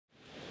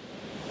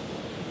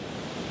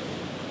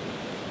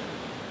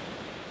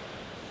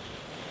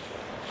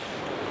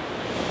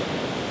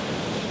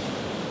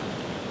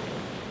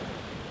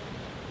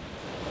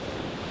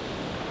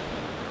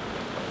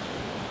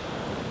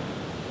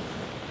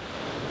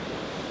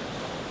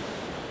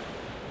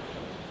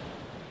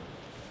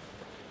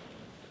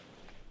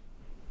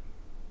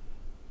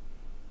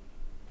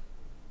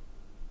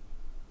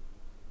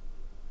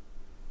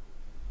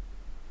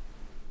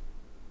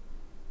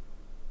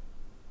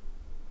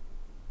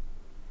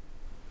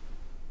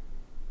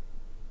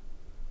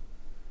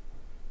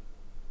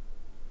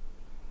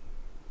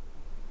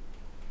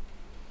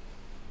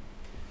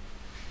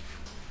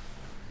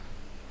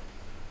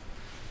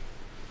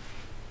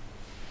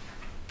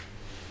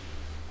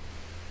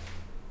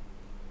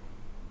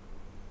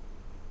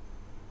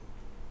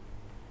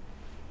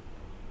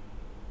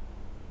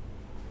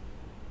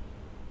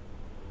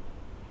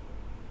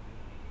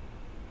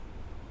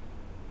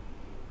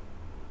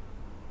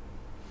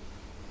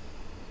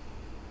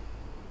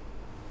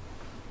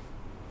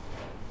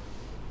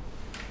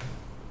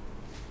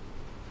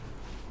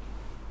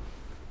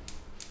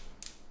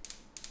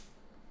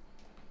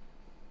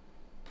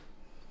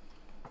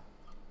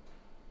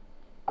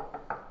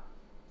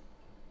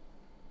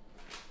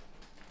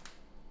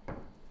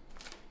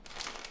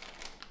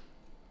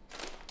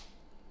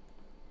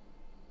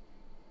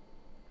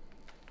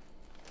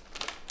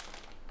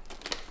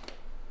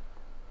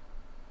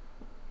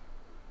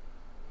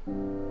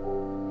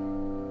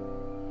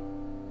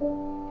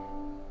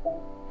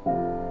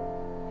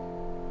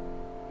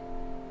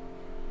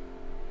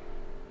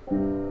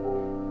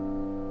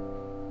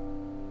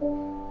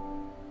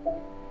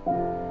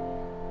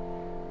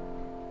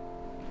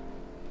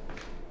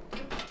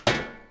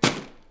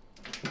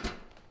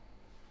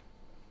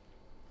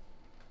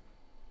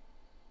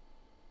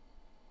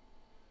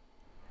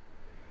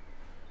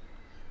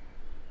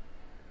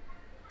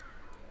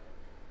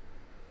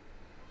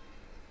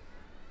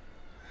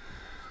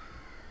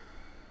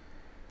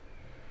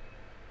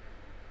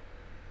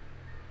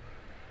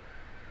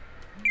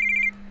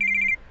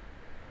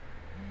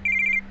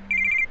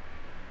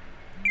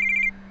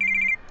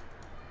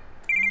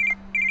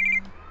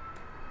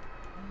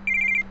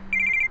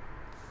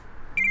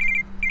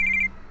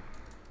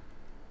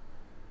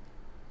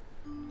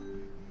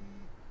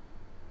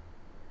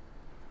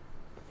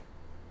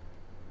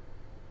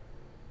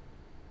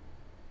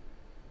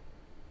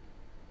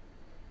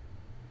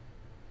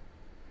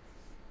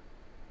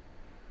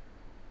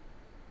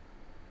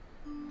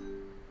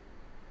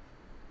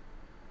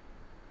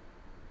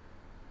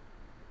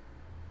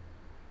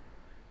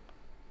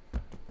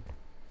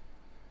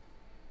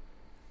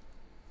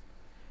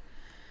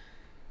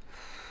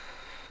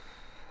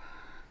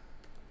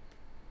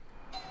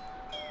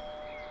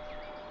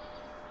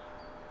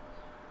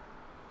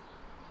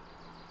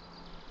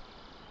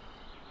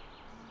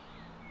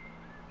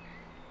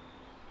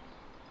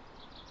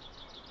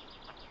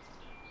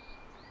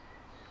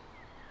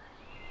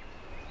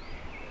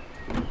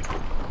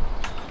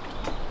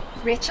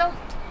Rachel?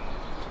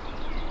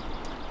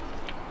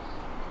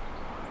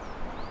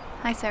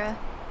 Hi, Sarah.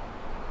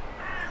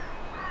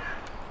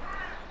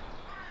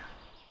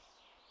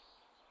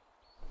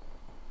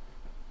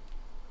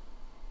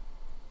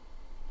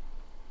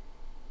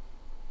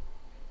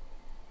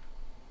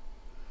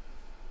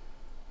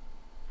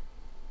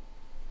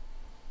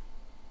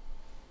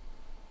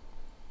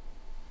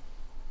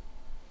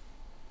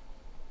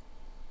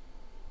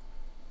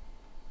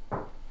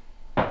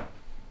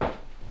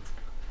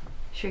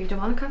 Sure you don't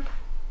want a cup?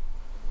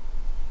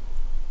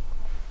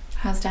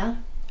 How's Dad?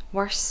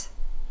 Worse.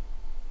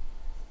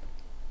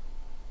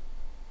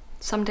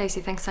 Some days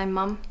he thinks I'm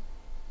Mum,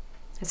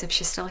 as if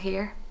she's still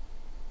here.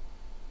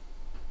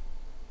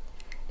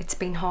 It's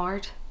been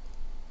hard.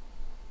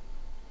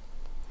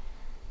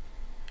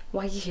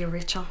 Why are you here,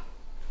 Rachel?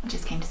 I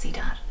just came to see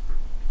Dad.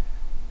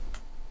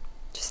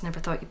 Just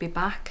never thought you'd be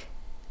back.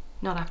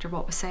 Not after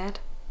what was said.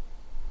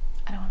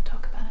 I don't want to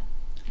talk about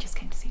it. I just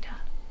came to see Dad.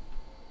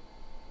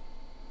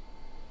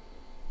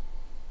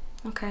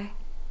 Okay.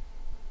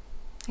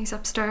 He's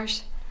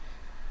upstairs.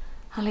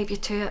 I'll leave you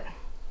to it.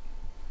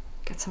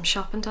 Get some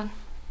shopping done.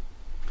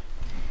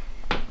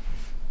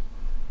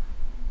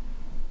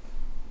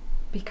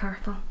 Be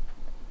careful.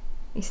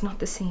 He's not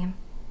the same.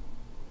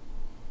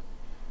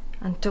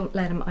 And don't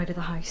let him out of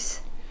the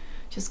house.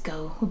 Just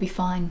go. We'll be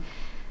fine.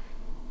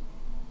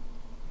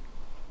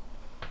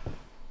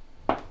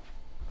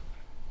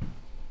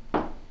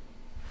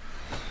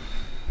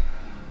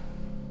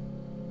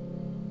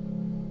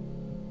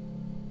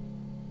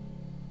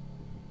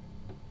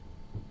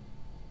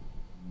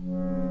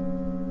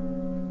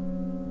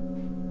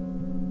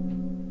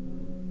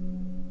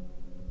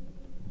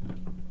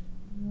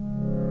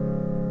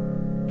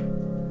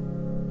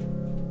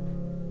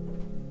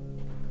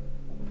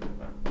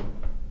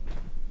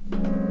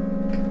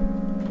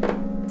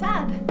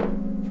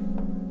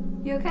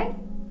 You okay?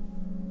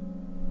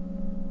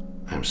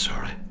 I'm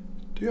sorry.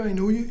 Do I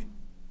know you?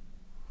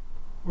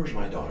 Where's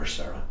my daughter,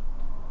 Sarah?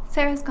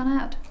 Sarah's gone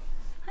out.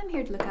 I'm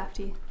here to look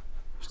after you.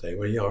 Stay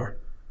where you are.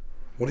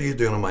 What are you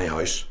doing in my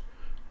house?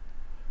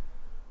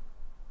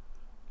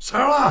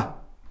 Sarah!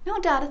 No,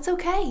 Dad, it's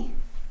okay.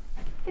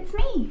 It's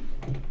me.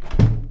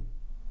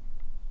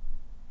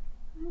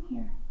 I'm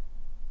here.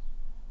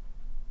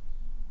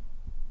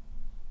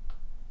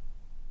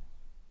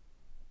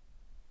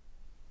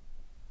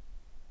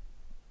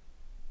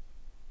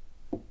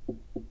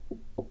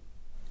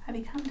 Have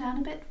you calmed down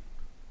a bit,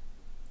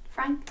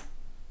 Frank?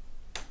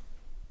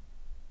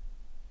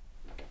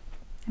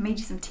 I made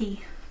you some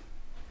tea.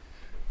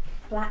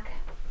 Black.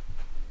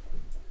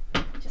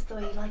 Just the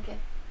way you like it.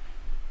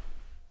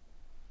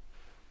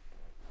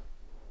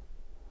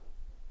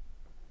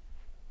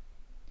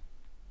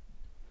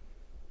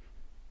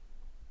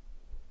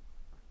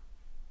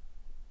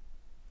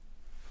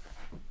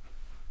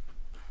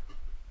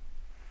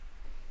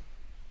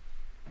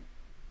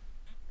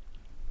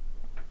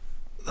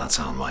 That's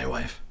Anne, my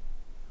wife.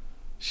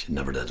 She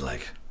never did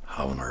like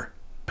having her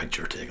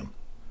picture taken.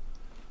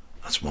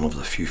 That's one of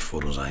the few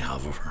photos I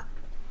have of her.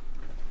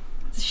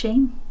 It's a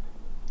shame.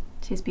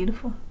 She's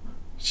beautiful.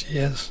 She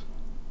is.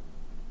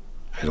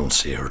 I don't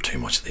see her too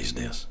much these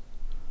days.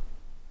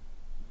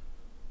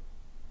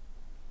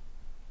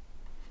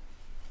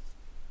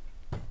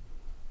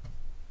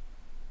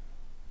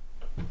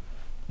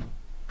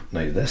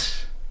 Now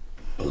this,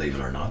 believe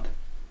it or not,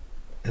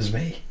 is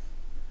me.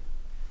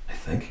 I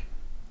think.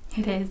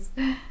 It is.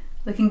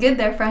 Looking good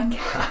there, Frank.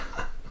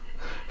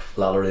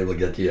 Flattery will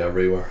get you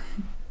everywhere.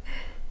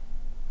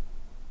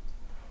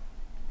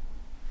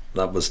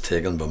 That was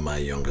taken by my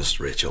youngest,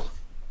 Rachel.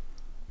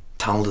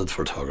 Talented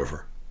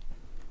photographer.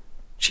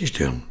 She's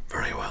doing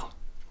very well.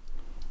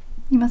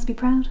 You must be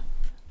proud.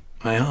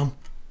 I am.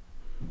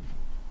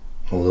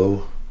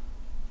 Although,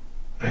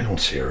 I don't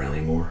see her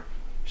anymore.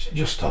 She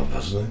just stopped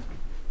visiting.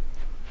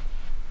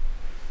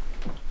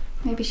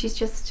 Maybe she's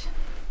just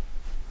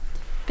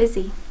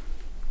busy.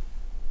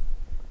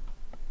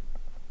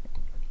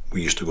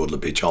 We used to go to the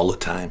beach all the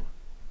time.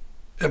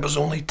 It was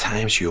only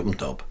time she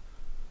opened up.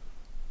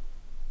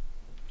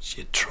 She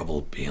had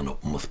trouble being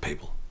open with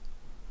people.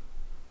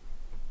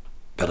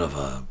 Bit of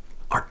a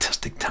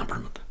artistic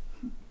temperament.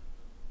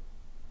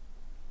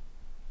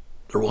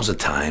 There was a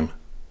time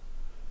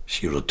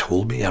she would have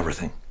told me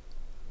everything.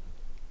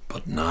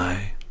 But now,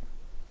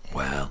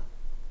 well,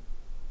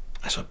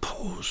 I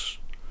suppose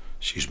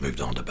she's moved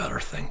on to better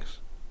things.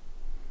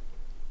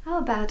 How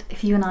about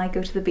if you and I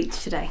go to the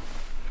beach today?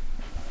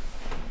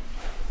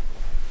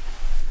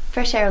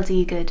 Fresh air will do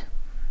you good.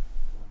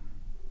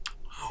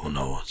 Oh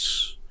no,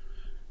 it's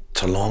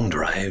a long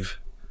drive.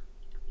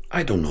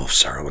 I don't know if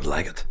Sarah would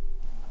like it.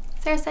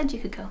 Sarah said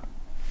you could go.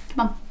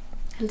 Come on,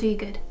 it'll do you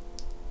good.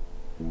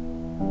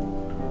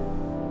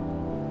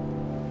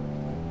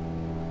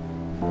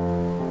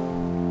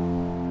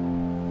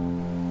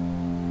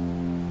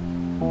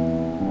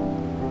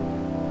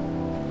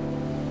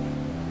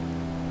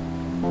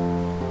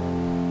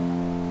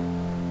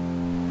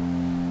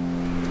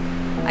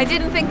 I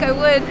didn't think I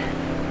would,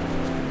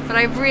 but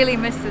I really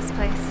miss this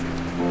place.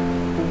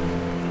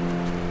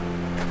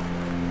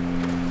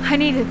 I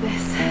needed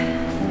this.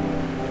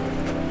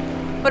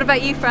 What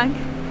about you, Frank?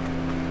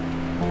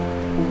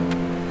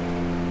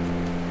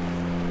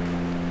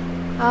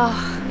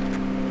 Oh.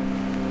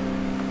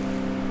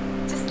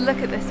 Just look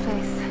at this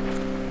place.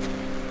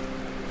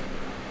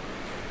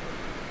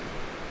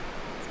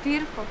 It's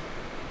beautiful.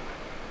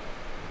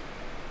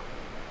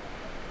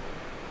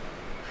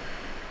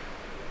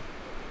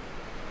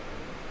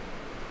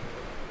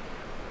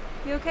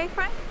 You okay,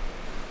 Frank?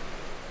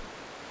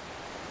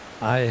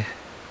 I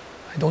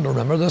don't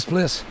remember this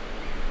place.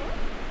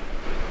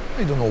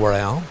 I don't know where I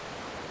am.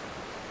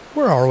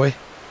 Where are we?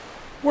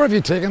 Where have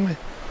you taken me?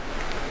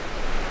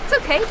 It's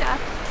okay, Dad.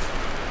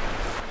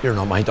 You're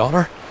not my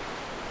daughter.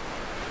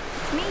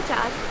 It's me,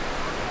 Dad.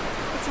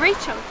 It's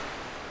Rachel.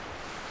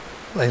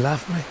 They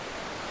left me.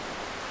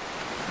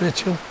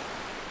 Rachel,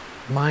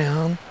 my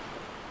Anne,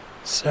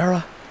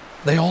 Sarah,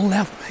 they all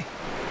left me.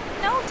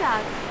 No,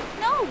 Dad.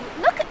 No.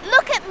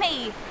 Look at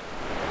me.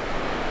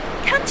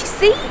 Can't you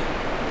see?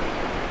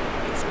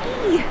 It's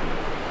me.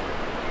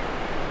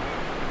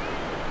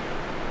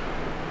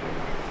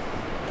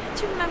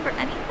 Can't you remember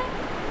anything?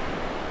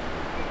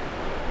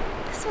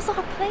 This was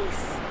our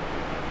place.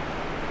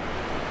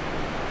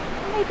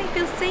 It made me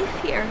feel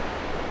safe here.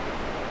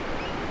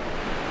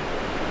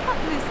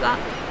 Can't lose that.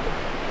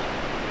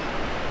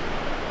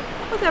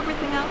 Not with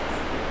everything else.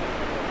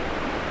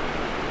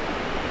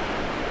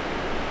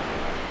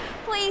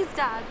 Please,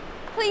 Dad.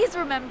 Please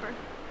remember.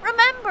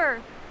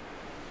 Remember!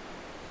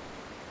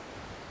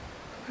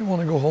 I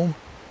want to go home.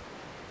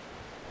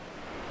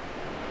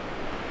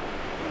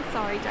 I'm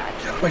sorry, Dad.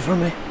 Get away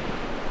from me.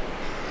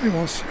 I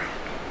want Sarah.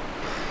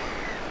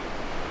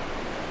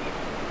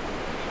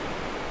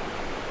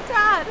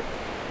 Dad!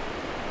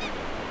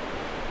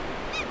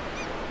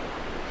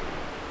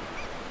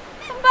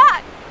 Come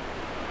back!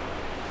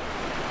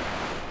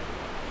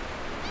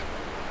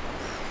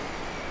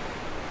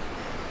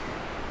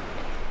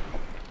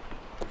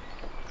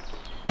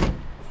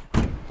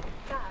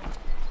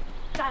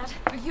 Dad,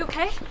 are you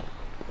okay?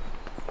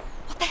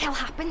 What the hell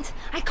happened?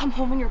 I come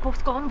home and you're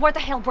both gone. Where the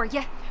hell were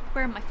you?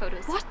 Where are my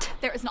photos? What?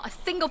 There is not a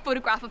single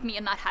photograph of me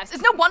in that house.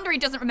 It's no wonder he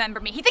doesn't remember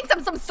me. He thinks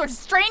I'm some sort of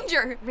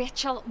stranger.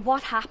 Rachel,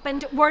 what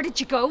happened? Where did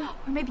you go?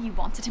 Or maybe you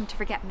wanted him to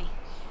forget me.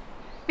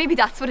 Maybe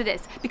that's what it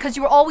is. Because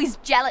you were always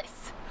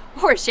jealous.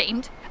 Or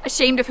ashamed.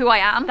 Ashamed of who I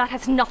am. That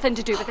has nothing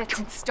to do with it.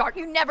 Don't start.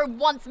 You never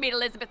once made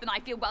Elizabeth and I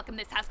feel welcome in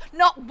this house.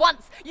 Not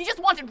once. You just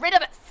wanted rid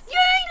of us. You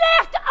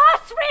left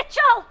us,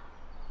 Rachel!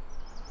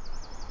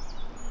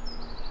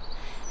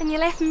 And you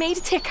left me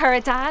to take care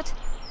of Dad.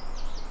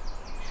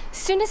 As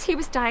soon as he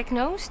was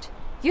diagnosed,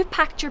 you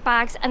packed your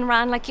bags and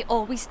ran like you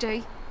always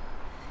do.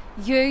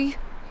 You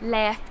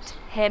left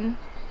him.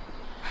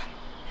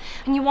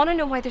 And you want to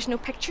know why there's no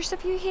pictures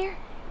of you here?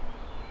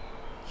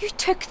 You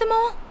took them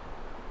all.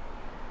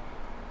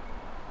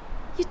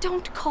 You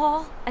don't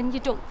call and you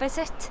don't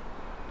visit.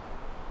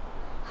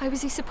 How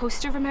was he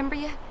supposed to remember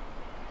you?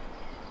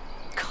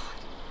 God,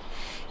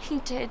 he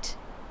did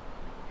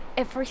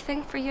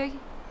everything for you.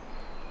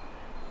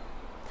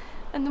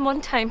 And the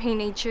one time he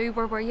needs you,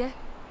 where were you?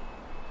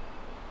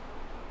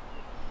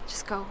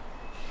 Just go.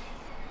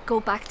 Go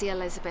back to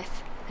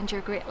Elizabeth and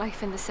your great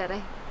life in the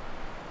city.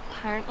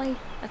 Apparently,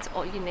 that's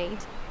all you need.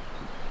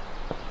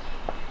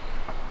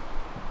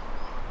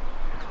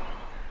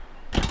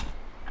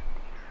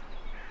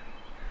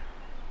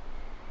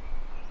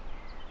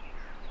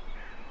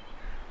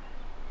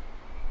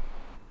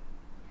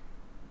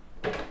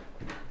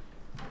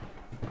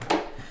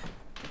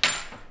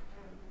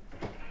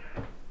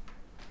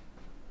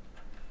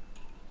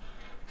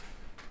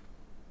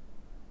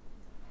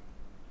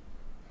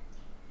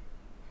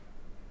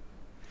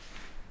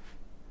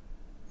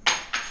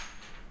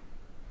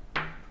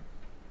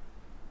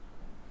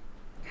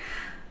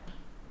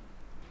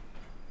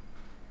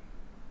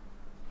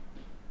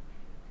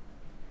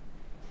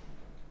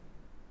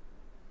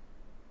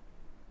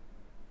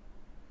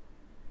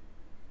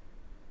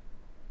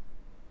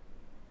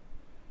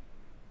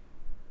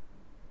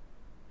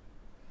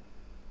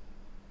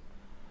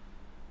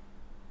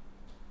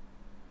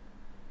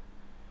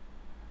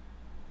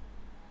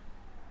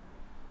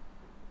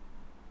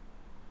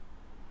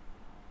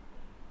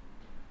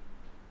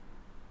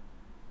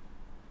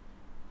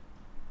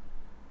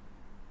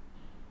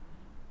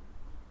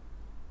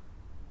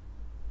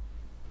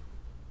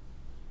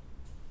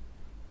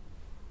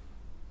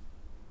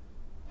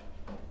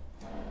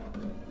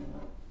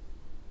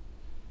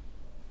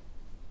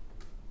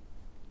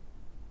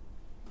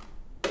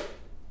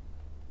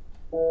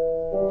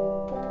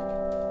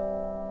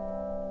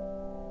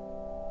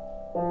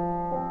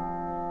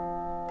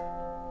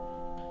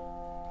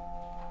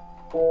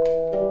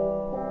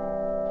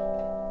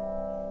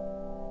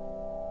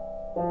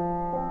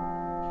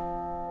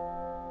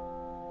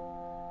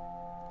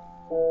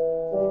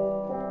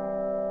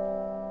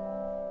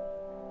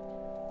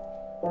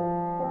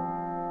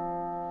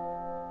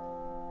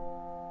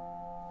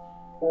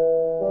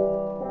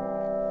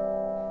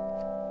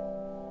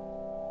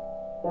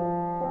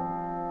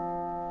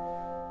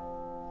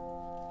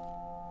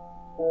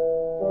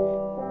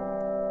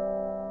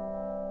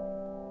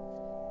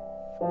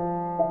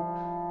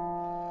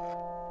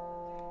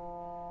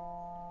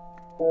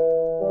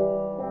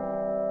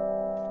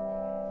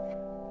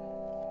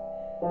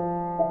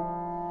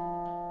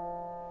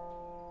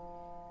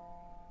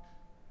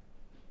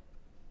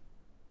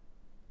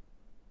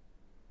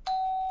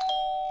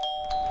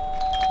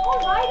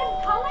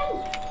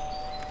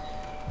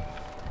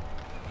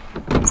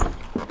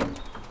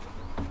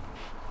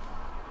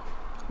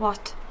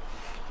 What?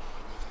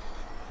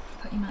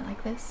 Thought you might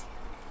like this.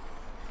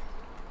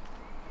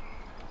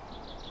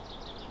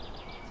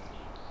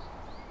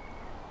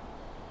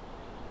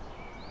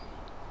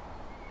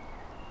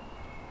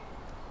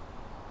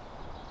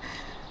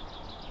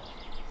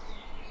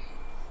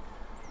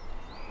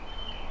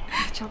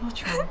 Nigel,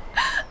 what's wrong?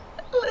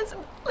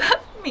 Elizabeth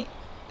left me.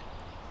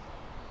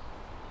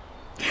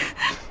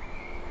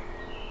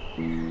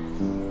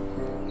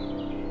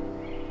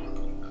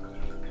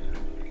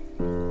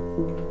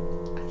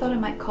 I thought I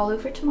might call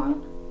over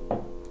tomorrow.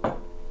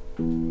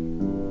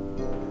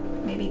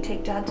 Maybe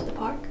take Dad to the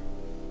park.